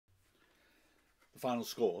Final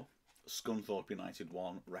score, Scunthorpe United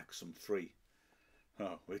 1, Wrexham 3.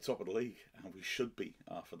 Oh, we're top of the league, and we should be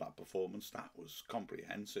after that performance. That was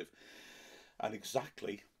comprehensive, and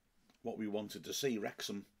exactly what we wanted to see.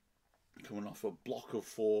 Wrexham coming off a block of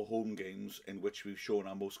 4 home games in which we've shown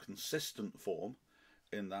our most consistent form,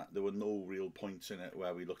 in that there were no real points in it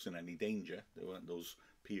where we looked in any danger. There weren't those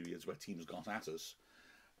periods where teams got at us.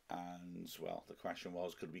 And, well, the question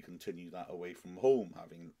was, could we continue that away from home,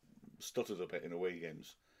 having stuttered a bit in away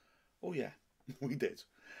games? Oh, yeah, we did.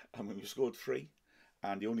 I mean, we scored 3.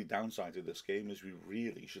 And the only downside to this game is we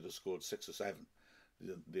really should have scored 6 or 7.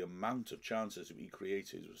 The amount of chances that we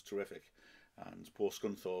created was terrific. And poor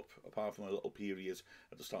Scunthorpe, apart from a little period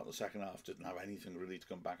at the start of the second half, didn't have anything really to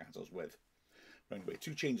come back at us with. Anyway,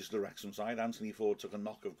 2 changes to the Wrexham side. Anthony Ford took a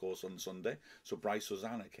knock, of course, on Sunday, so Bryce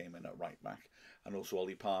Hosanna came in at right back, and also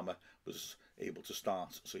Ollie Palmer was able to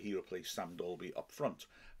start, so he replaced Sam Dolby up front.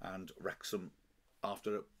 And Wrexham,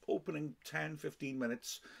 after opening 10-15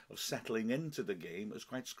 minutes of settling into the game, was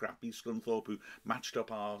quite scrappy. Scunthorpe, who matched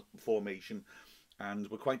up our formation and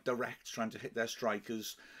were quite direct, trying to hit their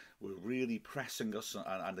strikers, were really pressing us,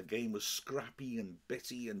 and the game was scrappy and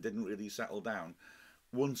bitty and didn't really settle down.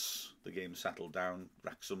 Once the game settled down,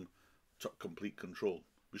 Wrexham took complete control.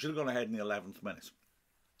 We should have gone ahead in the 11th minute.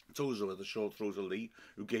 Tozer with a short throw to Lee,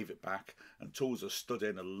 who gave it back, and Tozer stood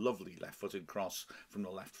in a lovely left-footed cross from the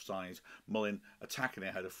left side. Mullin, attacking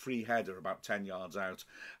it, had a free header about 10 yards out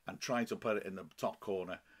and tried to put it in the top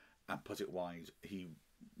corner and put it wide. He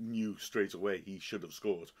knew straight away he should have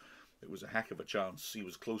scored. It was a heck of a chance. He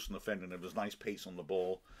was close in the fin, and there was nice pace on the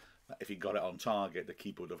ball. If he got it on target, the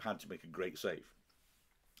keeper would have had to make a great save.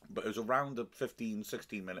 But it was around the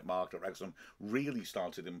 15-16 minute mark that Wrexham really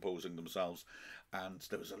started imposing themselves, and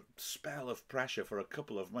there was a spell of pressure for a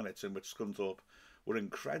couple of minutes in which Scunthorpe were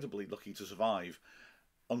incredibly lucky to survive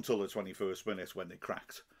until the 21st minute when they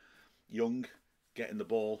cracked. Young getting the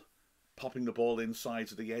ball, popping the ball inside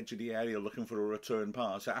to the edge of the area looking for a return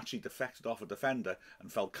pass. It actually deflected off a defender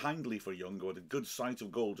and fell kindly for Young, who had a good sight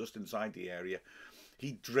of goal just inside the area.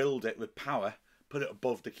 He drilled it with power, put it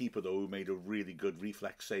above the keeper though, who made a really good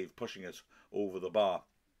reflex save, pushing it over the bar.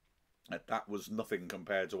 That was nothing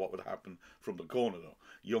compared to what would happen from the corner though.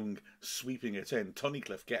 Young sweeping it in,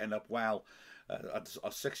 Tunnicliffe getting up well,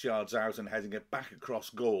 6 yards out and heading it back across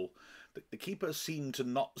goal. The keeper seemed to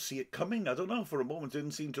not see it coming. I don't know, for a moment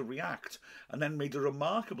didn't seem to react, and then made a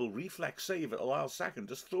remarkable reflex save at the last second,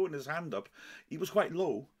 just throwing his hand up. He was quite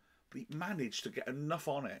low, but he managed to get enough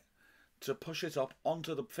on it to push it up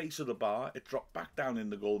onto the face of the bar. It dropped back down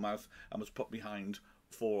in the goal mouth and was put behind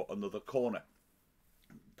for another corner.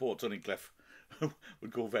 Poor Tunnicliffe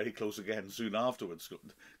would go very close again soon afterwards,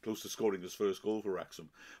 close to scoring his first goal for Wrexham.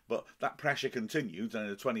 But that pressure continued, and in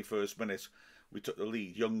the 21st minute we took the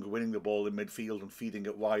lead. Young winning the ball in midfield and feeding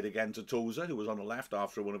it wide again to Tozer, who was on the left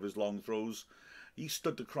after one of his long throws. He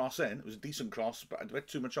stood the cross in. It was a decent cross, but a bit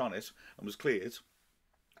too much on it, and was cleared.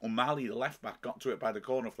 O'Malley, the left-back, got to it by the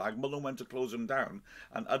corner flag. Mullin went to close him down,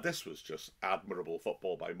 and this was just admirable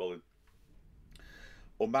football by Mullin.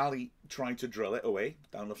 O'Malley tried to drill it away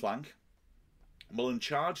down the flank. Mullin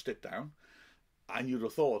charged it down, and you'd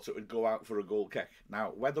have thought it would go out for a goal kick.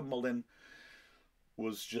 Now, whether Mullin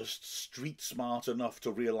was just street smart enough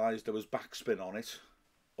to realise there was backspin on it,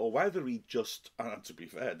 or whether he just, and to be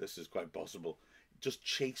fair, this is quite possible, just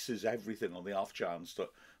chases everything on the off chance that,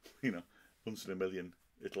 once in a million,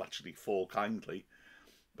 it'll actually fall kindly.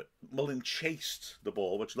 But Mullin chased the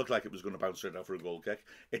ball, which looked like it was going to bounce straight out for a goal kick.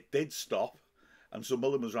 It did stop, and so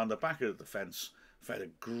Mullin was round the back of the fence, fed a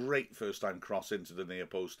great first-time cross into the near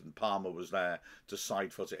post, and Palmer was there to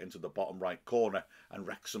side-foot it into the bottom right corner, and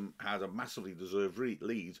Wrexham had a massively deserved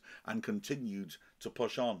lead and continued to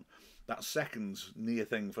push on. That second near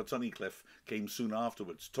thing for Tunnicliffe came soon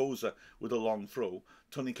afterwards. Tozer with a long throw,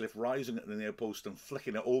 Tunnicliffe rising at the near post and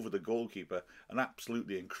flicking it over the goalkeeper. An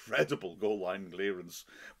absolutely incredible goal line clearance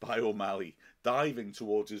by O'Malley, diving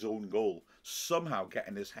towards his own goal, somehow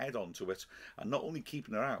getting his head onto it, and not only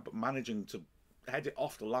keeping it out, but managing to head it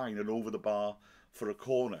off the line and over the bar for a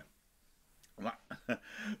corner.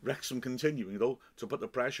 Wrexham continuing though to put the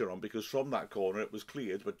pressure on, because from that corner it was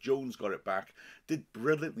cleared, but Jones got it back, did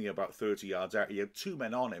brilliantly about 30 yards out. He had 2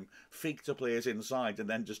 men on him, faked to play it inside, and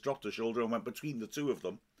then just dropped a shoulder and went between the 2 of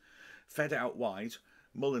them, fed out wide.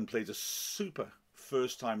 Mullin played a super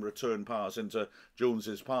first-time return pass into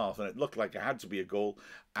Jones's path, and it looked like it had to be a goal,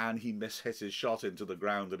 and he mishit his shot into the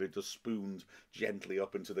ground, and it just spooned gently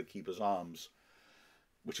up into the keeper's arms,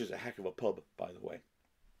 which is a heck of a pub, by the way.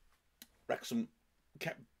 Wrexham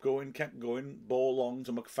kept going, ball long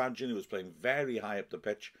to McFadden, who was playing very high up the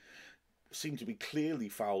pitch. seemed to be clearly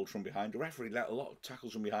fouled from behind. The referee let a lot of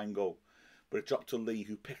tackles from behind go, but it dropped to Lee,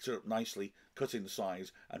 who picked her up nicely, cut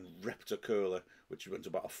inside, and ripped a curler, which went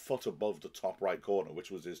about a foot above the top right corner,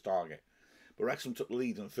 which was his target. But Wrexham took the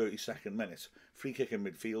lead in the 32nd minute. Free kick in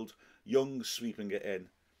midfield. Young sweeping it in.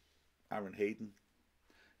 Aaron Hayden.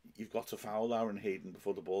 You've got to foul Aaron Hayden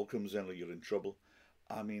before the ball comes in or you're in trouble.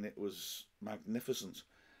 I mean, it was magnificent.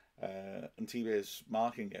 And TV's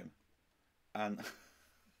marking him. And,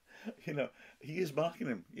 you know, he is marking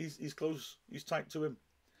him. He's close. He's tight to him.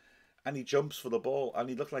 And he jumps for the ball. And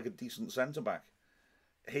he looked like a decent centre-back.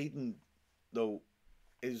 Hayden, though,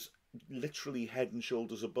 is literally head and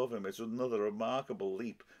shoulders above him. It's another remarkable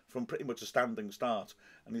leap from pretty much a standing start.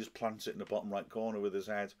 And he just plants it in the bottom right corner with his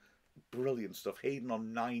head. Brilliant stuff. Hayden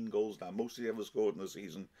on 9 goals now. Most he ever scored in the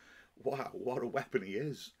season. Wow, what a weapon he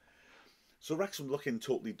is. So Wrexham looking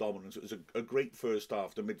totally dominant. It was a great first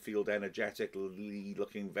half. The midfield energetic, Lee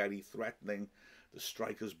looking very threatening. The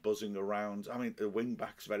strikers buzzing around. I mean, the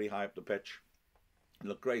wing-backs very high up the pitch. It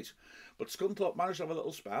looked great. But Scunthorpe managed to have a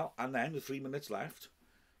little spell. And then, with 3 minutes left,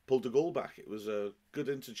 pulled the goal back. It was a good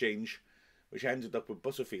interchange, which ended up with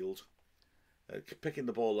Butterfield picking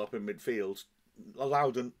the ball up in midfield.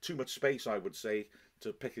 Allowed him too much space, I would say,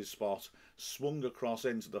 to pick his spot. Swung across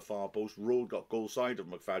into the far post. Road got goal side of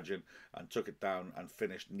McFadden and took it down and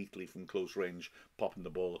finished neatly from close range, popping the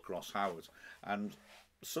ball across Howard. And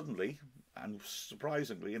suddenly, and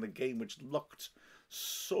surprisingly, in a game which looked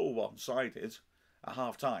so one-sided at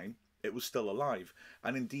half-time, it was still alive.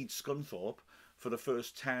 And indeed, Scunthorpe, for the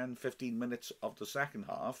first 10-15 minutes of the second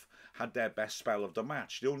half, had their best spell of the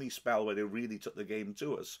match. The only spell where they really took the game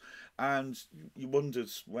to us. And you wondered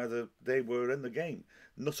whether they were in the game.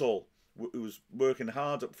 Nuttall, who was working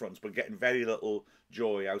hard up front, but getting very little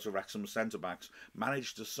joy out of Wrexham's centre-backs,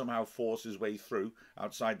 managed to somehow force his way through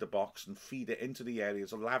outside the box and feed it into the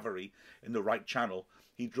areas of Lavery in the right channel.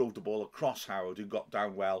 He drove the ball across Howard, who got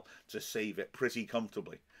down well to save it pretty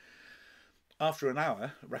comfortably. After an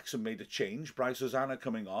hour, Wrexham made a change. Bryce Hosanna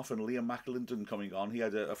coming off and Liam McAlinden coming on. He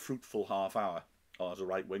had a fruitful half hour as a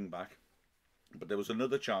right wing back. But there was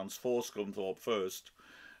another chance for Scunthorpe first,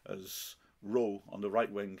 as Rowe on the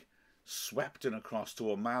right wing swept in across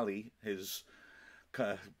to O'Malley, his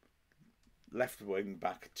left wing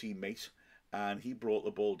back teammate, and he brought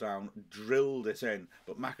the ball down, drilled it in.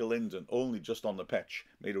 But McAlinden, only just on the pitch,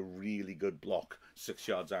 made a really good block 6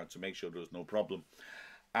 yards out to make sure there was no problem.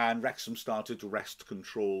 And Wrexham started to wrest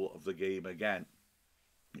control of the game again.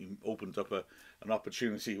 He opened up an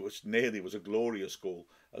opportunity which nearly was a glorious goal.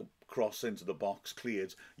 A cross into the box,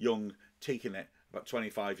 cleared. Young taking it about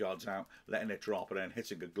 25 yards out, letting it drop, and then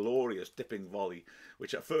hitting a glorious dipping volley,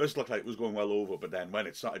 which at first looked like it was going well over, but then when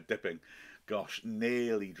it started dipping, gosh,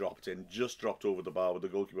 nearly dropped in. Just dropped over the bar with the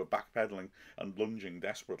goalkeeper backpedaling and lunging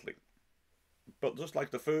desperately. But just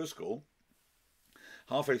like the first goal,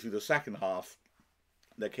 halfway through the second half,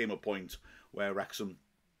 there came a point where Wrexham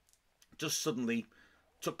just suddenly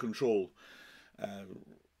took control.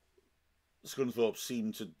 Scunthorpe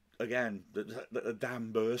seemed to, again, the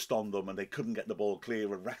dam burst on them and they couldn't get the ball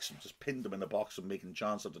clear, and Wrexham just pinned them in the box and making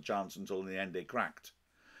chance after chance until in the end they cracked.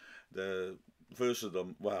 The first of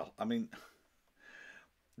them, well, I mean,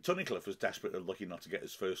 Tunnicliffe was desperate and lucky not to get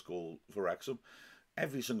his first goal for Wrexham.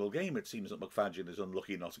 Every single game it seems that McFadden is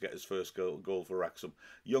unlucky not to get his first goal for Wrexham.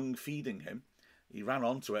 Young feeding him. He ran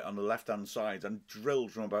onto it on the left-hand side and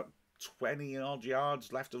drilled from about 20-odd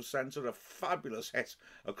yards left of centre. A fabulous hit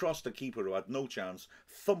across the keeper who had no chance.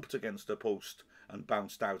 Thumped against the post and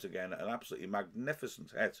bounced out again. An absolutely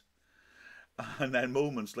magnificent hit. And then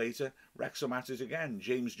moments later, Wrexham at it again.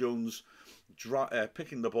 James Jones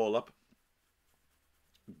picking the ball up,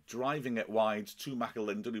 driving it wide to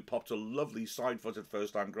McAlinden, who popped a lovely side-footed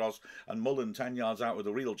first-hand cross. And Mullen, 10 yards out with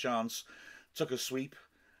a real chance, took a sweep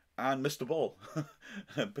and missed the ball.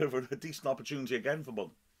 A bit of a decent opportunity again for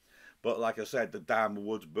Mullen. But like I said, the dam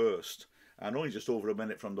would burst. And only just over a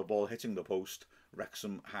minute from the ball hitting the post,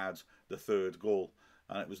 Wrexham had the third goal.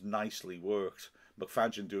 And it was nicely worked.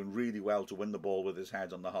 McFadden doing really well to win the ball with his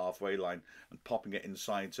head on the halfway line and popping it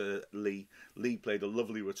inside to Lee. Lee played a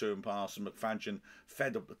lovely return pass and McFadden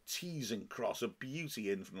fed up a teasing cross, a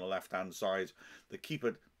beauty in from the left-hand side. The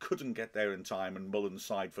keeper couldn't get there in time and Mullen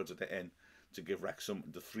side-footed it in to give Wrexham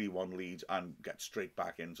the 3-1 lead and get straight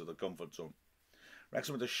back into the comfort zone.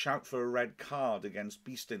 Wrexham had a shout for a red card against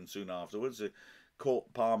Beeston soon afterwards. It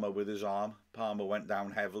caught Palmer with his arm. Palmer went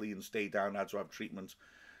down heavily and stayed down, had to have treatment.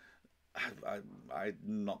 I'm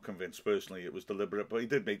not convinced personally it was deliberate, but he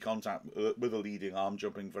did make contact with a leading arm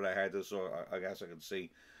jumping for a header, so I guess I could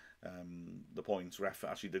see the point. Ref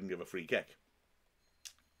actually didn't give a free kick.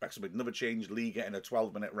 Wrexham made another change, Lee getting a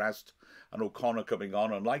 12-minute rest, and O'Connor coming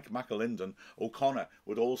on. And like McAlinden, O'Connor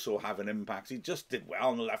would also have an impact. He just did well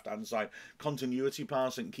on the left-hand side. Continuity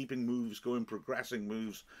passing, keeping moves going, progressing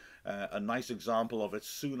moves. A nice example of it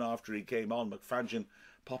soon after he came on. McFadden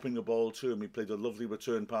popping the ball to him. He played a lovely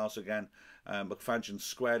return pass again. McFadden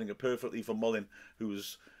squaring it perfectly for Mullin, who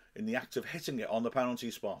was in the act of hitting it on the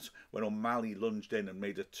penalty spot when O'Malley lunged in and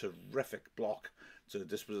made a terrific block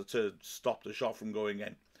to stop the shot from going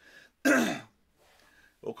in.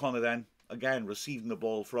 O'Connor then, again, receiving the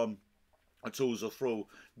ball from a Tozer throw,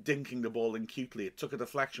 dinking the ball in cutely. It took a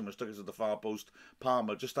deflection, which took it to the far post.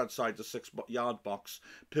 Palmer, just outside the 6-yard box,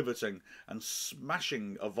 pivoting and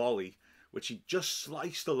smashing a volley, which he just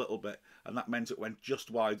sliced a little bit, and that meant it went just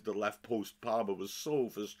wide of the left post. Palmer was so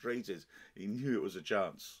frustrated, he knew it was a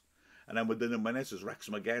chance. And then within a minute, as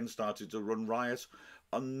Wrexham again started to run riot,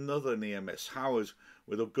 another near miss. Howard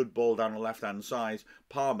with a good ball down the left-hand side.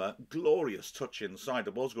 Palmer, glorious touch inside.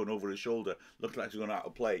 The ball's going over his shoulder. Looked like he was going out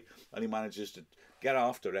of play. And he manages to get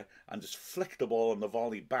after it and just flick the ball on the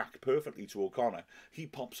volley back perfectly to O'Connor. He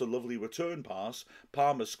pops a lovely return pass.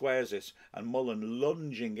 Palmer squares it. And Mullin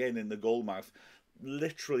lunging in the goal mouth,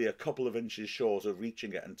 literally a couple of inches short of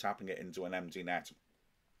reaching it and tapping it into an empty net.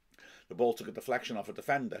 The ball took a deflection off a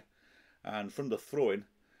defender. And from the throw-in,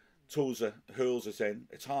 Tozer hurls it in.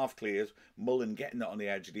 It's half cleared. Mullin getting it on the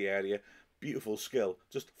edge of the area. Beautiful skill.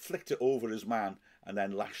 Just flicked it over his man and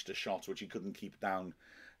then lashed a shot which he couldn't keep down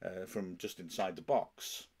from just inside the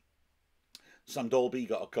box. Sam Dalby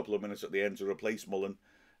got a couple of minutes at the end to replace Mullin,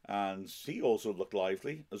 and he also looked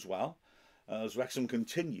lively as well as Wrexham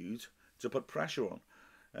continued to put pressure on.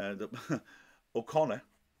 O'Connor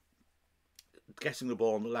getting the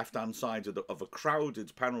ball on the left-hand side of a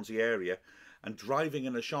crowded penalty area and driving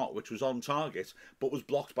in a shot which was on target but was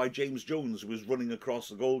blocked by James Jones, who was running across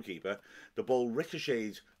the goalkeeper. The ball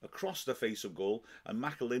ricocheted across the face of goal, and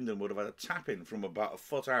McAlinden would have had a tap-in from about a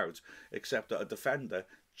foot out, except that a defender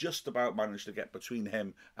just about managed to get between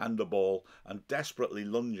him and the ball, and desperately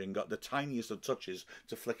lunging got the tiniest of touches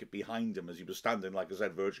to flick it behind him as he was standing, like I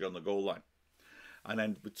said, virtually on the goal line. And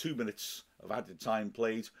then with 2 minutes of added time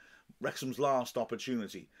played, Wrexham's last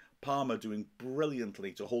opportunity. Palmer doing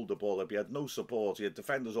brilliantly to hold the ball up. He had no support. He had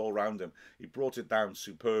defenders all round him. He brought it down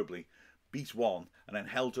superbly, beat one, and then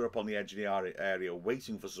held her up on the edge of the area,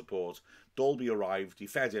 waiting for support. Dalby arrived, he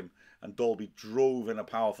fed him, and Dalby drove in a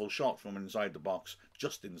powerful shot from inside the box,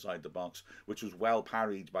 just inside the box, which was well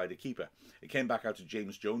parried by the keeper. It came back out to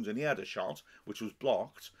James Jones, and he had a shot, which was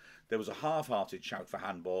blocked. There was a half-hearted shout for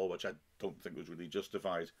handball, which I don't think was really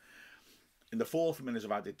justified. In the 4th minute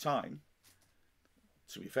of added time,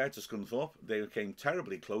 to be fair to Scunthorpe, they came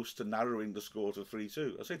terribly close to narrowing the score to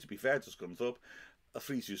 3-2. I say to be fair to Scunthorpe, a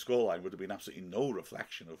 3-2 scoreline would have been absolutely no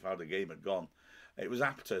reflection of how the game had gone. It was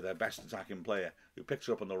Apter, their best attacking player, who picked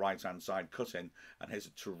her up on the right-hand side, cut in, and hit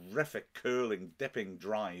a terrific curling, dipping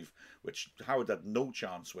drive, which Howard had no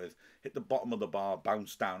chance with, hit the bottom of the bar,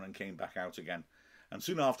 bounced down and came back out again. And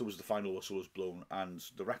soon afterwards the final whistle was blown, and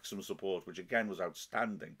the Wrexham support, which again was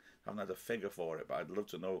outstanding, I haven't had a figure for it, but I'd love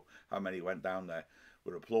to know how many went down there,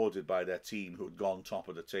 were applauded by their team who had gone top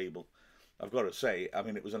of the table. I've got to say, I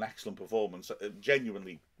mean, it was an excellent performance.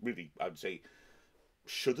 Genuinely, really, I'd say,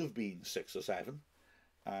 should have been 6 or 7.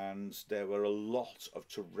 And there were a lot of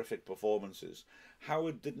terrific performances.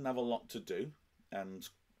 Howard didn't have a lot to do and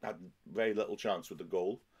had very little chance with the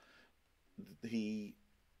goal. He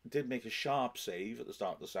did make a sharp save at the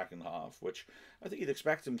start of the second half, which I think you'd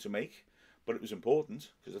expect him to make, but it was important,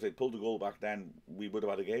 because if they'd pulled the goal back then, we would have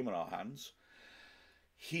had a game in our hands.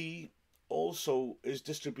 He also, his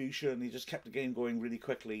distribution, he just kept the game going really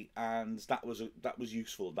quickly, and that was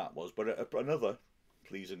useful, that was. But another,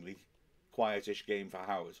 pleasingly, quietish game for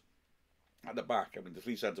Howard. At the back, I mean, the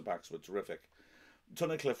 3 centre-backs were terrific.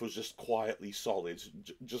 Tunnicliffe was just quietly solid,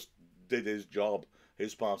 just did his job,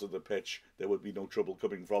 his part of the pitch. There would be no trouble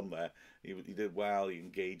coming from there. He did well, he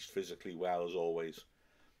engaged physically well, as always.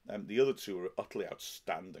 The other two were utterly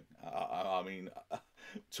outstanding. I mean,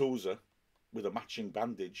 Tozer, with a matching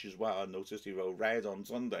bandage as well. I noticed he wore red on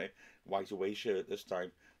Sunday, white away shirt this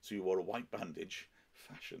time, so he wore a white bandage.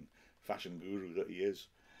 Fashion guru that he is.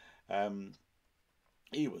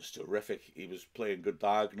 He was terrific. He was playing good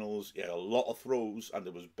diagonals. He had a lot of throws, and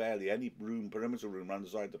there was barely any perimeter room around the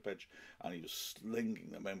side of the pitch, and he was slinging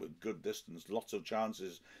them in with good distance. Lots of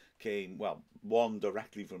chances came, well, one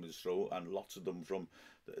directly from his throw, and lots of them from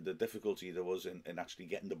the difficulty there was in actually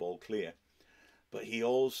getting the ball clear. But he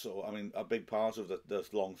also, I mean, a big part of the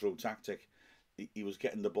long throw tactic, he was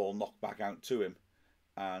getting the ball knocked back out to him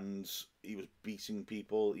and he was beating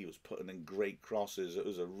people. He was putting in great crosses. It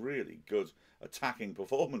was a really good attacking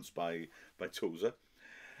performance by Tozer.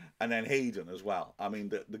 And then Hayden as well. I mean,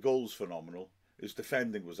 the goal's phenomenal. His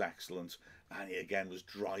defending was excellent, and he again was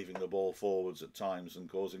driving the ball forwards at times and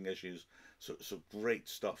causing issues. So great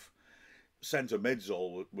stuff. Centre mids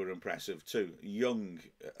all were impressive too. Young,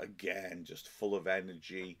 again, just full of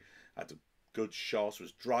energy, had a good shot,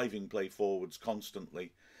 was driving play forwards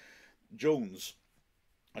constantly. Jones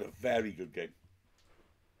had a very good game.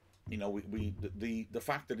 You know, the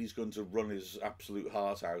fact that he's going to run his absolute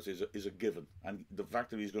heart out is a given, and the fact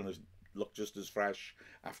that he's going to look just as fresh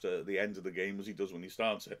after the end of the game as he does when he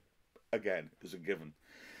starts it, again, is a given.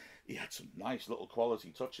 He had some nice little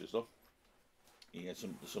quality touches though. He had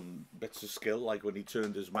some bits of skill, like when he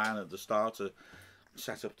turned his man at the start to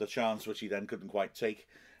set up the chance, which he then couldn't quite take.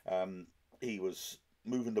 He was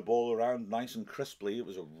moving the ball around nice and crisply. It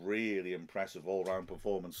was a really impressive all-round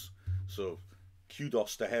performance. So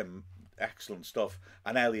kudos to him. Excellent stuff.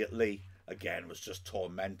 And Elliot Lee, again, was just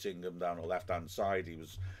tormenting him down the left-hand side. He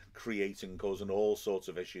was creating, causing all sorts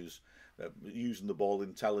of issues, using the ball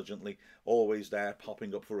intelligently, always there,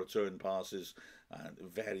 popping up for return passes, and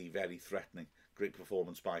very, very threatening. Great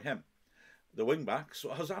performance by him. The wing-backs,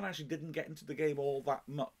 Hazan actually didn't get into the game all that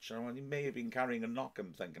much. I mean, he may have been carrying a knock,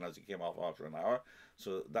 I'm thinking, as he came off after an hour.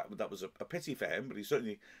 So that was a pity for him, but he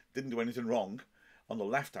certainly didn't do anything wrong. On the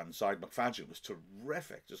left-hand side, McFadden was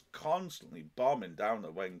terrific, just constantly bombing down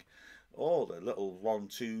the wing. All the little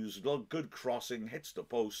 1-2s, good crossing, hits the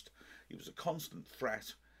post. He was a constant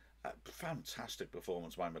threat. A fantastic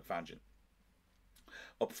performance by McFadden.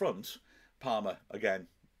 Up front, Palmer, again,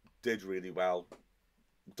 did really well.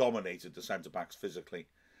 Dominated the centre-backs physically.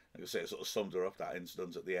 Like I say, it sort of summed her up, that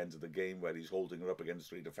incident at the end of the game where he's holding her up against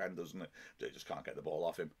 3 defenders and they just can't get the ball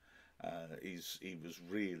off him. He was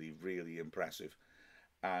really, really impressive.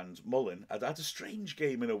 And Mullin had a strange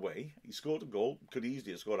game in a way. He scored a goal, could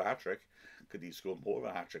easily have scored a hat-trick, could he score more of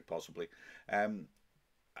a hat-trick possibly. And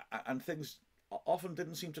things often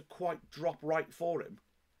didn't seem to quite drop right for him.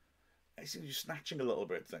 He seemed to be snatching a little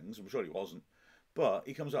bit of things, I'm sure he wasn't. But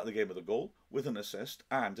he comes out of the game with a goal, with an assist,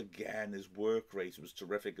 and again, his work rate was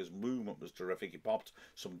terrific, his movement was terrific. He popped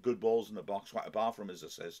some good balls in the box, quite apart from his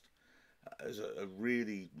assist. As a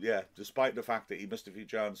really, despite the fact that he missed a few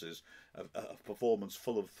chances, a performance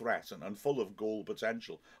full of threat and full of goal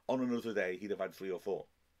potential. On another day, he'd have had 3 or 4.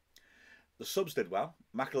 The subs did well.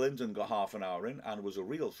 McAlinden got half an hour in and was a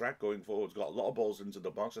real threat going forwards. Got a lot of balls into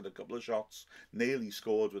the box, had a couple of shots, nearly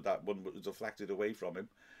scored with that one that was deflected away from him,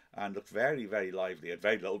 and looked very, very lively. Had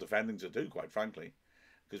very little defending to do, quite frankly,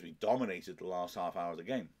 because we dominated the last half hour of the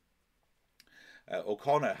game.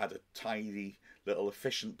 O'Connor had a tidy, little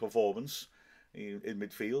efficient performance in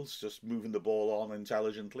midfield, just moving the ball on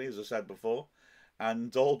intelligently, as I said before.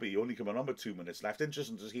 And Dalby only coming on with 2 minutes left.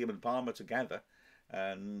 Interesting to see him and Palmer together,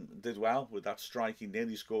 and did well with that strike. He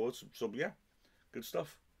nearly scored. So yeah, good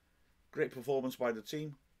stuff. Great performance by the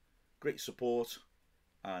team, great support,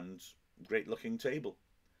 and great looking table.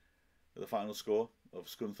 The final score of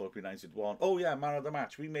Scunthorpe United 1. Oh yeah, man of the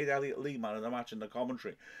match. We made Elliot Lee man of the match in the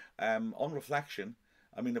commentary. On reflection,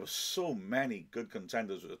 I mean, there were so many good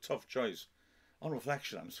contenders. It was a tough choice. On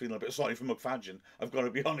reflection, I'm feeling a bit sorry for McFadden, I've got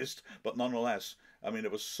to be honest, but nonetheless, I mean,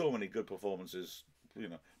 there were so many good performances. You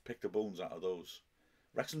know, pick the bones out of those.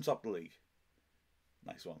 Wrexham top the league.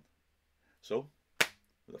 Nice one. So,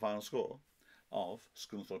 with the final score of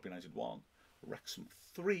Scunthorpe United 1, Wrexham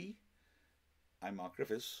 3, I'm Mark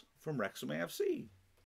Griffiths from Wrexham AFC.